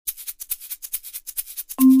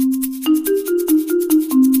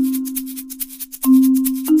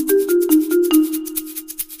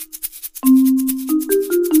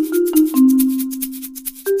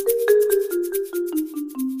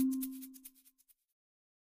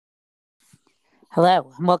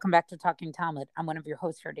Hello, and welcome back to Talking Talmud. I'm one of your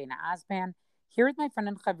hosts, Dana Osban, here with my friend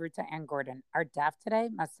and chavruta Ann Gordon. Our daf today,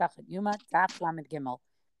 Masachet Yuma, daf Lamed Gimel,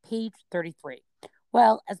 page 33.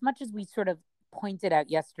 Well, as much as we sort of pointed out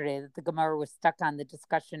yesterday that the Gemara was stuck on the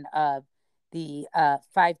discussion of the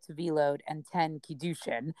 5 Tevilot and 10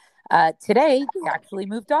 Kiddushin, today they actually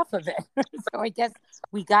moved off of it. So I guess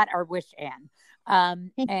we got our wish, Ann.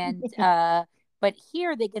 But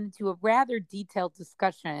here they get into a rather detailed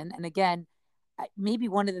discussion, and again, maybe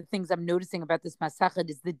one of the things I'm noticing about this Masachet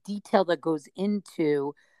is the detail that goes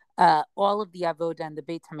into all of the Avoda and the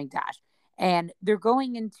Beit HaMikdash. And they're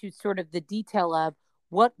going into sort of the detail of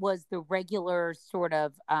what was the regular sort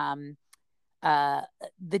of the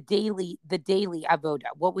daily Avoda.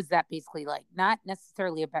 What was that basically like? Not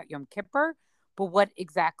necessarily about Yom Kippur, but what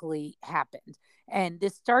exactly happened. And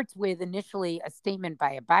this starts with initially a statement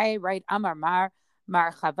by Abaye, right? Amar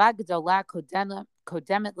Marchava Gdola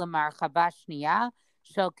Kodemet Lamarchava Shniya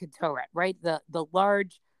Shel Ketoret, right? The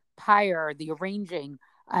large pyre, the arranging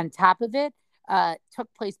on top of it,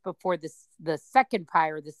 took place before the second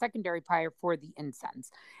pyre, the secondary pyre for the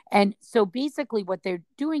incense. And so basically what they're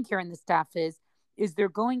doing here in the staff is they're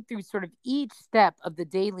going through sort of each step of the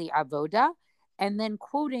daily avoda and then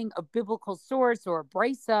quoting a biblical source or a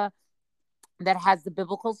brisa that has the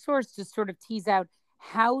biblical source to sort of tease out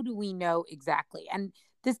how do we know exactly. And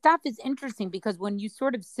this stuff is interesting because when you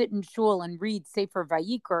sort of sit in shul and read Sefer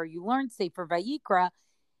Vayikra, or you learn Sefer Vayikra,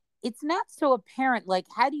 it's not so apparent. Like,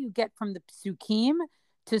 how do you get from the psukim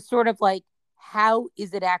to sort of like, how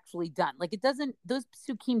is it actually done? Like, it doesn't, those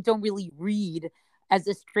psukim don't really read as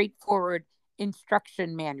a straightforward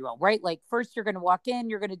instruction manual, right? Like, first you're going to walk in,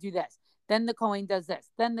 you're going to do this. Then the Kohen does this.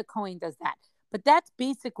 Then the Kohen does that. But that's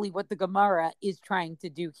basically what the Gemara is trying to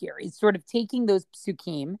do here. Is sort of taking those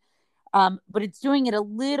psukim, but it's doing it a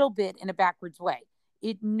little bit in a backwards way.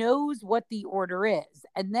 It knows what the order is.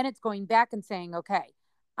 And then it's going back and saying, okay,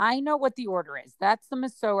 I know what the order is. That's the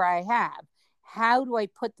Masorah I have. How do I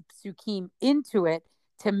put the psukim into it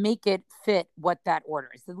to make it fit what that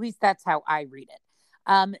order is? At least that's how I read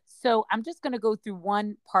it. So I'm just going to go through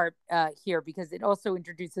one part here because it also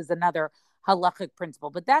introduces another halachic principle.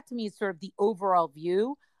 But that to me is sort of the overall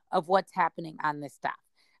view of what's happening on this stuff.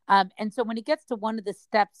 And so when it gets to one of the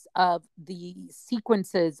steps of the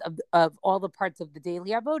sequences of all the parts of the daily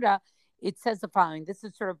avoda, it says the following. This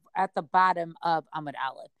is sort of at the bottom of Amud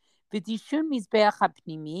Aleph. V'dishun mizbeach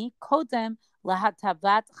hapnimi kodem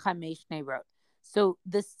lahatavat chamesh neirot. So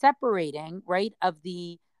the separating, right, of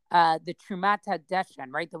the Trumat HaDeshen,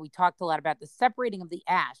 right, that we talked a lot about, the separating of the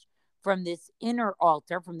ash from this inner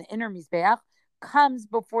altar, from the inner Mizbeach, comes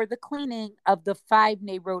before the cleaning of the 5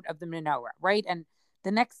 Neirot of the menorah, right? And the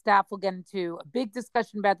next stop, we'll get into a big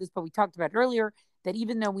discussion about this, but we talked about earlier that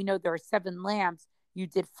even though we know there are 7 lamps, you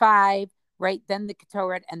did 5, right? Then the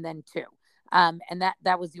Ketoret, and then 2. And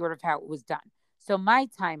that was the order of how it was done. So my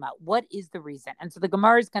timeout, what is the reason? And so the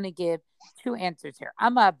Gemara is going to give 2 answers here.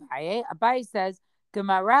 Amma Abaye. Abaye says,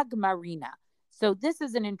 Gemara Gemarina. So this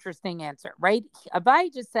is an interesting answer, right?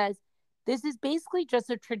 Abaye just says, this is basically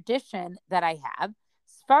just a tradition that I have.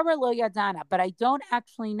 Svara lo yadana, but I don't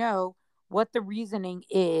actually know what the reasoning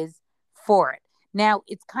is for it. Now,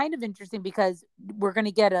 it's kind of interesting because we're going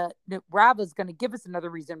to get Rava's going to give us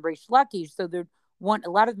another reason, Reish Lakish. So there a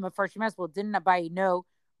lot of them are Farshim as well. Didn't Abaye know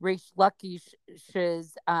Reish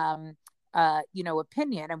Lakish's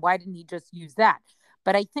opinion, and why didn't he just use that?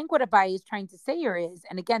 But I think what Abaye is trying to say here is,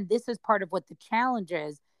 and again, this is part of what the challenge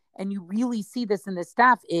is, and you really see this in the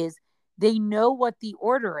staff, is they know what the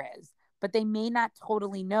order is, but they may not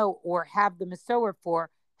totally know or have the Masorah for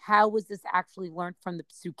how was this actually learned from the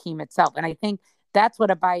Psukim itself. And I think that's what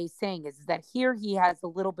Abaye is saying is that here he has a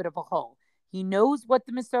little bit of a hole. He knows what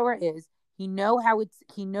the Masorah is. He knows how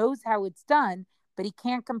it's done, but he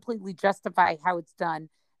can't completely justify how it's done,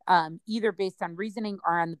 either based on reasoning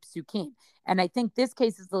or on the Psukim. And I think this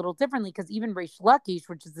case is a little differently because even Reish Lakish,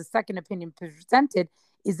 which is the second opinion presented,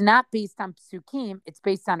 is not based on Psukim. It's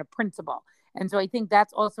based on a principle. And so I think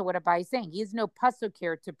that's also what Abaye is saying. He has no pasuk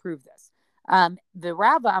here to prove this. The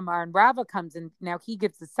Rava Amar, and Rava comes in, now he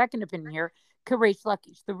gives the second opinion here, Reish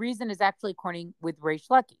Lakish. The reason is actually according with Reish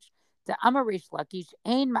Lakish. The Amar Reish Lakish,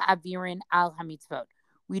 Ein Ma'avirin al HaMitzvot.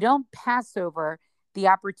 We don't pass over the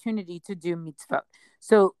opportunity to do mitzvot.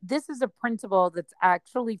 So this is a principle that's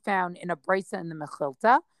actually found in a brisa in the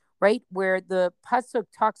Mechilta, right, where the pasuk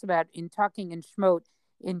talks about in talking in Shmot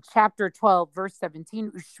in chapter 12, verse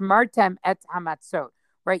 17, Ushmartem et hamatzot,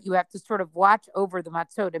 right? You have to sort of watch over the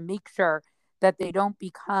matzot and make sure that they don't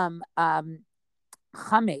become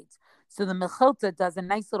chametz. So the Mechilta does a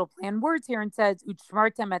nice little play on words here and says,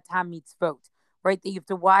 Ushmartem et hamitzvot, right? That you have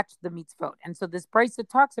to watch the mitzvot. And so this brisa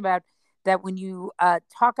talks about that when you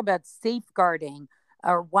talk about safeguarding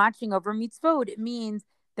or watching over mitzvot, it means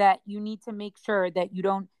that you need to make sure that you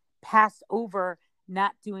don't pass over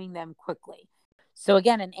not doing them quickly. So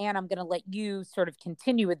again, and Anne, I'm going to let you sort of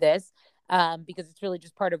continue with this because it's really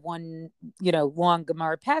just part of one, long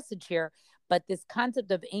Gemara passage here. But this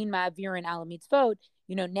concept of ein ma'avirin ala mitzvot,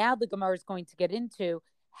 now the Gemara is going to get into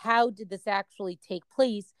how did this actually take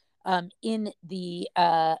place in the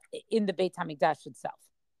Beit HaMikdash itself.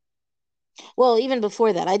 Well, even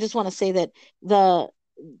before that, I just want to say that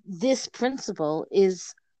this principle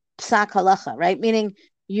is psak halacha, right? Meaning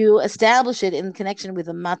you establish it in connection with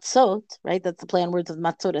the matzot, right? That's the play on words of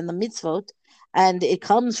matzot and the mitzvot, and it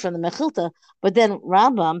comes from the Mechilta. But then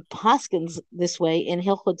Rambam paskins this way in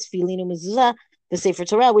Hilchot Tefillin u'Mezuzah, the Sefer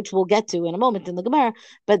Torah, which we'll get to in a moment in the Gemara.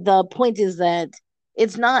 But the point is that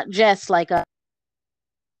it's not just like a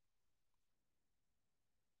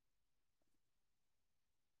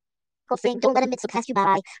saying, don't let a mitzvah pass you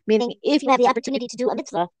by. Meaning, if you have the opportunity to do a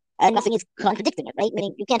mitzvah, and nothing is contradicting it, right?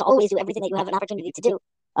 Meaning, you can't always do everything that you have an opportunity to do,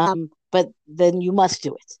 but then you must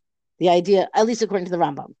do it. The idea, at least according to the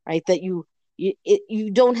Rambam, right, that you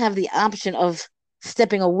don't have the option of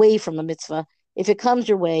stepping away from a mitzvah if it comes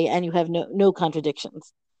your way and you have no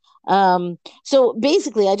contradictions. So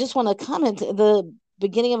basically, I just want to comment. The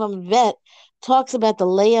beginning of Amud talks about the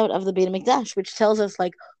layout of the Beit HaMikdash, which tells us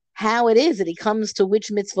like how it is that he comes to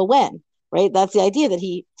which mitzvah when, right? That's the idea that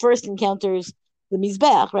he first encounters the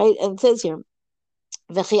Mizbeach, right? And it says here,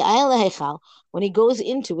 when he enters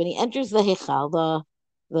the Hechal,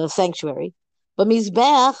 the sanctuary, but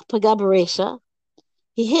Mizbeach pagah b'reisha,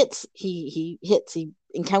 he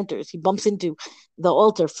encounters, he bumps into the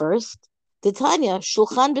altar first. Titania,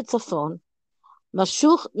 shulchan b'tzafon,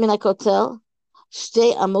 mashuch min hakotel,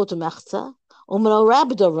 shtei amot u'mechza,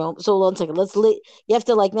 so 1 second. You have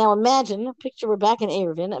to now imagine, picture we're back in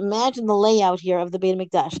Eruvin. Imagine the layout here of the Beit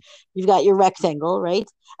HaMikdash. You've got your rectangle, right?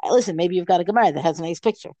 Listen, maybe you've got a Gemara that has a nice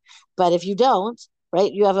picture. But if you don't,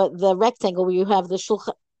 right, you have the rectangle where you have the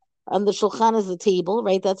shulchan, and the shulchan is the table,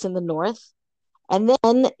 right? That's in the north. And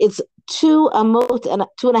then it's 2 amot and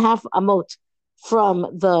 2.5 amot from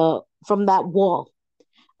that wall.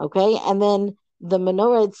 Okay? And then the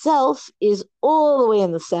menorah itself is all the way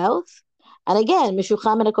in the south. And again, you've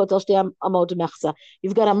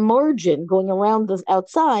got a margin going around the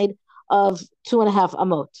outside of 2.5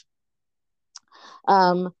 amot.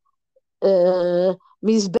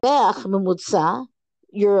 Mizbeach memutza,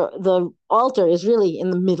 the altar is really in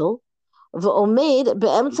the middle. It's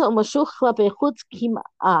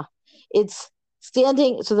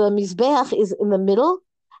standing, so the Mizbeach is in the middle,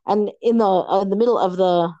 and in the middle of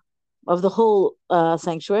the whole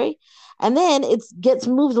sanctuary. And then it gets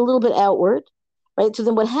moved a little bit outward, right? So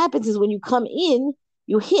then what happens is when you come in,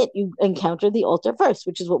 you encounter the altar first,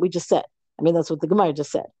 which is what we just said. I mean, that's what the Gemara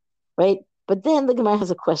just said, right? But then the Gemara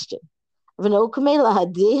has a question. It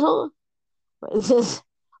says,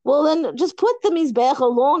 well, then just put the Mizbeach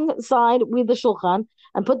alongside with the Shulchan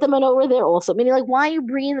and put the menorah there also. Meaning, why are you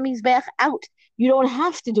bringing the Mizbeach out? You don't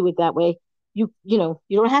have to do it that way. You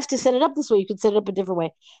don't have to set it up this way. You could set it up a different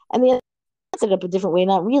way. And the set it up a different way,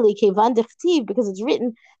 not really, because it's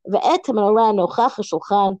written, because the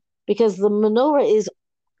menorah is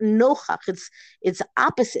nochach, it's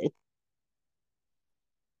opposite.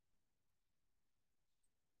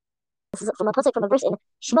 This is from a verse in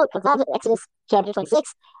Shemot, Exodus chapter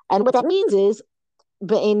 26, and what that means is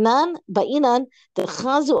ba'inan the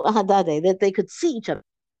chazu ahadade, that they could see each other.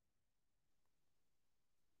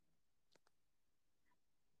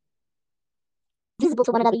 Visible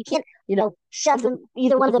to one another. You can't, shove them,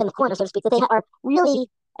 either one of them in the corner, so to speak, that they are really,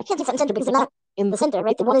 I can't say front and center because they're not in the center,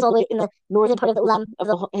 right? The one is all the way in the northern part of the ulam, of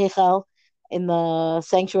the Hechal, in the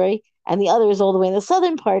sanctuary, and the other is all the way in the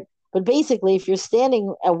southern part. But basically, if you're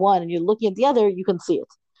standing at one and you're looking at the other, you can see it.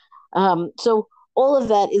 So all of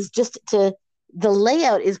that is just the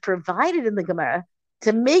layout is provided in the Gemara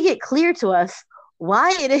to make it clear to us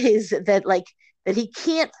why it is that he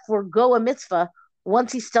can't forego a mitzvah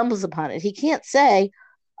once he stumbles upon it. He can't say,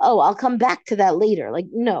 oh, I'll come back to that later.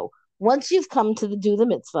 No, once you've come to do the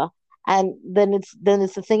mitzvah, and then it's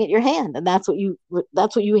the thing at your hand, and that's what you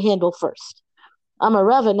handle first.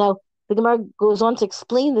 Rava. Now the Gemara goes on to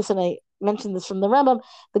explain this, and I mentioned this from the Rambam.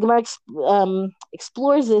 The Gemara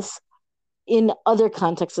explores this in other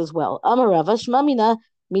contexts as well. Rava shmamina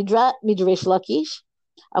midrash lakish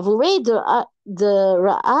avurei de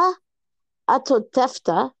ra'a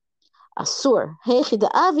atotefta asur heichid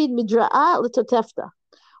avid midra'a letotefta.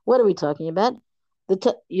 What are we talking about?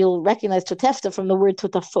 You'll recognize totefta from the word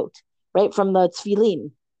totafot, right? From the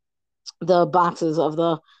tefillin. the boxes of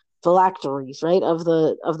the phylacteries, right, of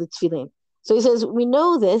the tefillin. So he says we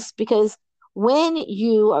know this because when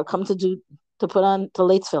you are come to do to put on to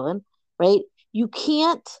lay tefillin, right, you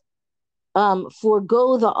can't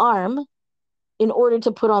forego the arm in order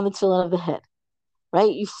to put on the tefillin of the head,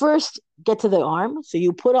 right? You first get to the arm, so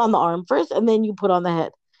you put on the arm first, and then you put on the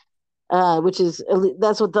head. Which is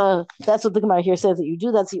that's what the Gemara here says that you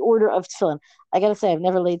do. That's the order of tefillin. I gotta say, I've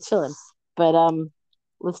never laid tefillin, but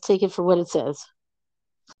let's take it for what it says.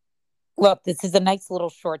 Look, this is a nice little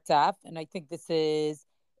short daf, and I think this is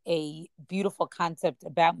a beautiful concept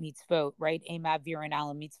about mitzvot, right? A mavir and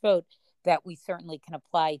ala mitzvot that we certainly can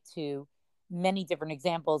apply to many different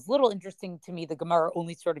examples. Little interesting to me, the Gemara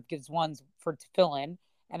only sort of gives ones for tefillin,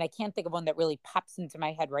 and I can't think of one that really pops into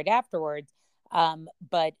my head right afterwards.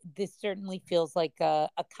 But this certainly feels like a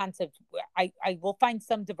concept. I will find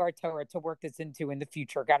some Devar Torah to work this into in the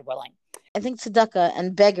future, God willing. I think tzedakah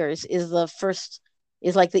and beggars is the first,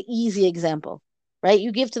 is like the easy example, right?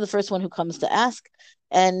 You give to the first one who comes to ask,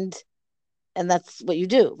 and that's what you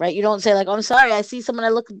do, right? You don't say like, oh, I'm sorry, I see someone I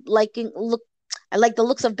I like the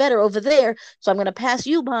looks of better over there, so I'm going to pass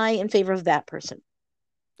you by in favor of that person.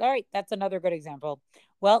 All right, that's another good example.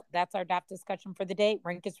 Well, that's our DAF discussion for the day.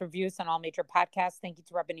 Rank us reviews on all major podcasts. Thank you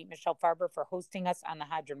to Rabbanit Michelle Farber for hosting us on the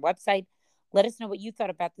Hadran website. Let us know what you thought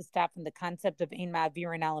about the DAF and the concept of Ein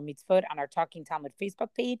Ma'avir and Ala Mitzvot on our Talking Talmud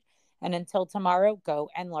Facebook page. And until tomorrow, go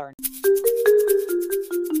and learn.